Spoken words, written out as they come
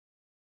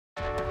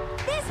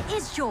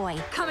is Joy,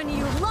 coming to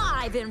you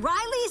live in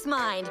Riley's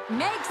mind.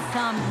 Make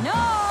some noise!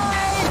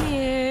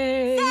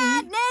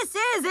 Sadness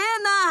is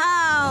in the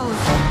house!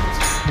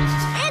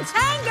 It's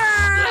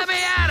anger! Let me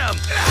at him!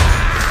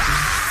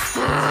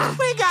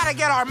 We gotta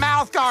get our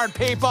mouth guard,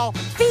 people!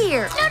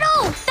 Fear!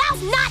 No,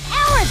 that's not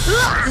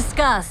ours!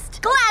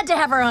 Disgust. Glad to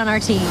have her on our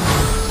team.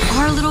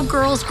 Our little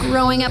girl's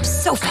growing up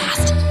so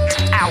fast.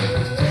 Ow.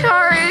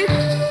 Sorry.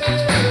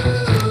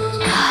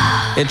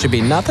 It should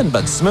be nothing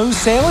but smooth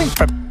sailing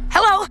from...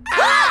 Hello?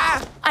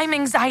 I'm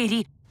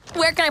anxiety.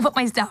 Where can I put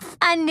my stuff?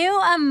 A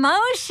new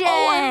emotion.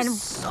 Oh, I'm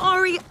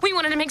sorry. We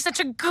wanted to make such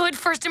a good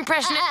first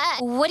impression.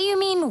 What do you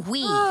mean,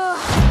 we?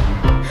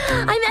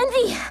 I'm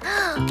Envy.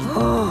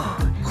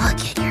 Look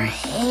at your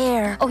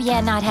hair. Oh, yeah,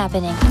 not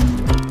happening.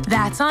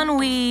 That's on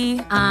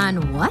we.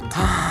 On what?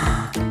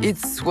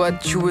 It's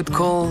what you would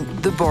call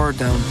the bar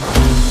down.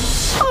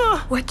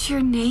 What's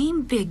your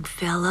name, big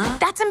fella?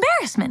 That's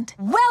embarrassment.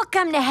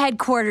 Welcome to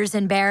headquarters,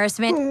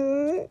 embarrassment.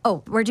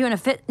 Oh, we're doing a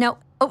fit. No.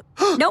 Oh,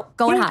 nope,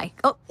 going high.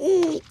 Oh,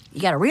 you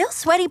got a real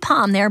sweaty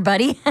palm there,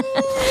 buddy.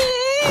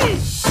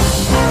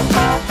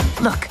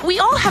 Look, we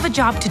all have a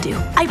job to do.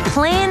 I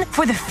plan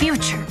for the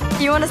future.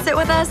 You want to sit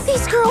with us?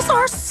 These girls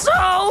are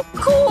so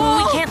cool.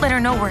 We can't let her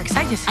know we're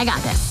excited. I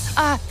got this.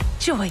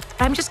 Joy,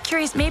 I'm just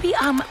curious, maybe,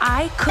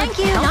 I could Thank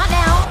you, help. not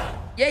now.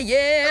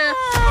 Yeah.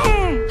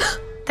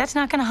 That's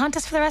not gonna haunt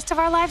us for the rest of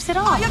our lives at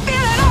all. You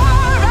feeling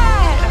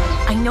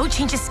alright? I know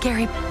change is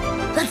scary,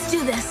 Let's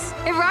do this.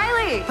 Hey,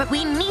 Riley! but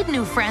we need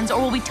new friends or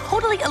we'll be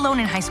totally alone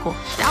in high school.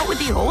 Out with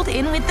the old,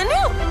 in with the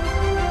new.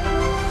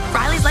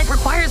 Riley's life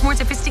requires more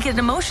sophisticated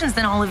emotions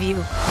than all of you.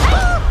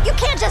 You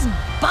can't just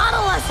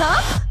bottle us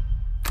up.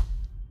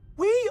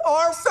 We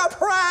are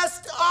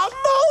suppressed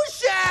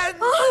emotions!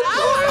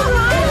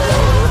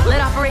 Let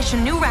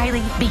Operation New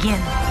Riley begin.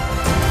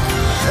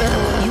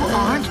 You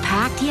aren't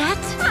packed yet?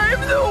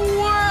 I'm the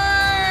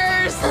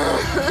worst!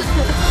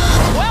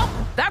 Well,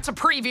 that's a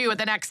preview of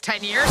the next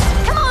 10 years.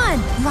 Come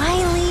on.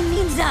 Riley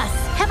needs us.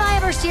 Have I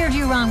ever steered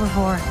you wrong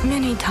before?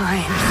 Many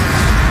times.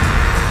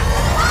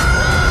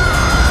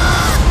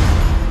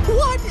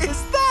 What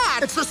is that?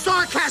 It's the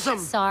sarcasm!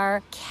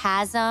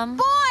 Sarcasm.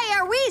 Boy,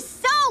 are we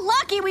so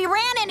lucky we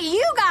ran into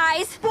you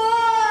guys. Boy,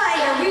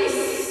 are we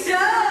so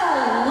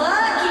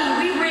lucky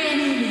we ran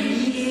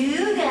into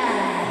you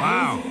guys.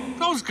 Wow,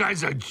 those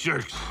guys are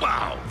jerks.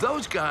 Wow,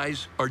 those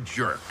guys are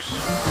jerks.